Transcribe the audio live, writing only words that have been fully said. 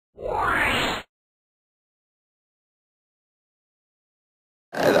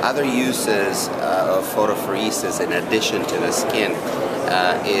other uses of photopheresis in addition to the skin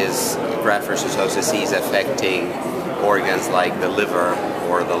is graft-versus-host disease affecting organs like the liver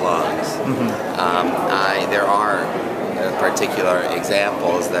or the lungs. There are particular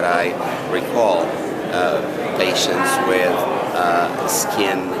examples that I recall, patients with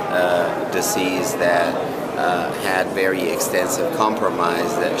skin disease that had very extensive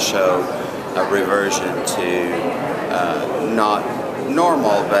compromise that showed a reversion to not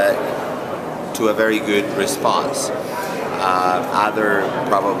normal but to a very good response. Other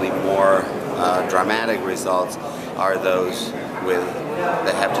probably more dramatic results are those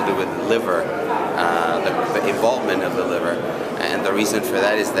that have to do with the liver, the involvement of the liver. And the reason for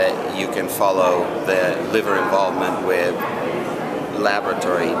that is that you can follow the liver involvement with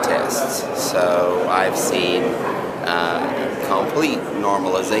laboratory tests. So I've seen complete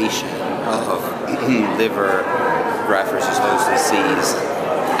normalization of liver graft-versus-host disease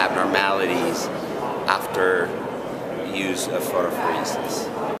abnormalities after use of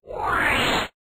photopheresis.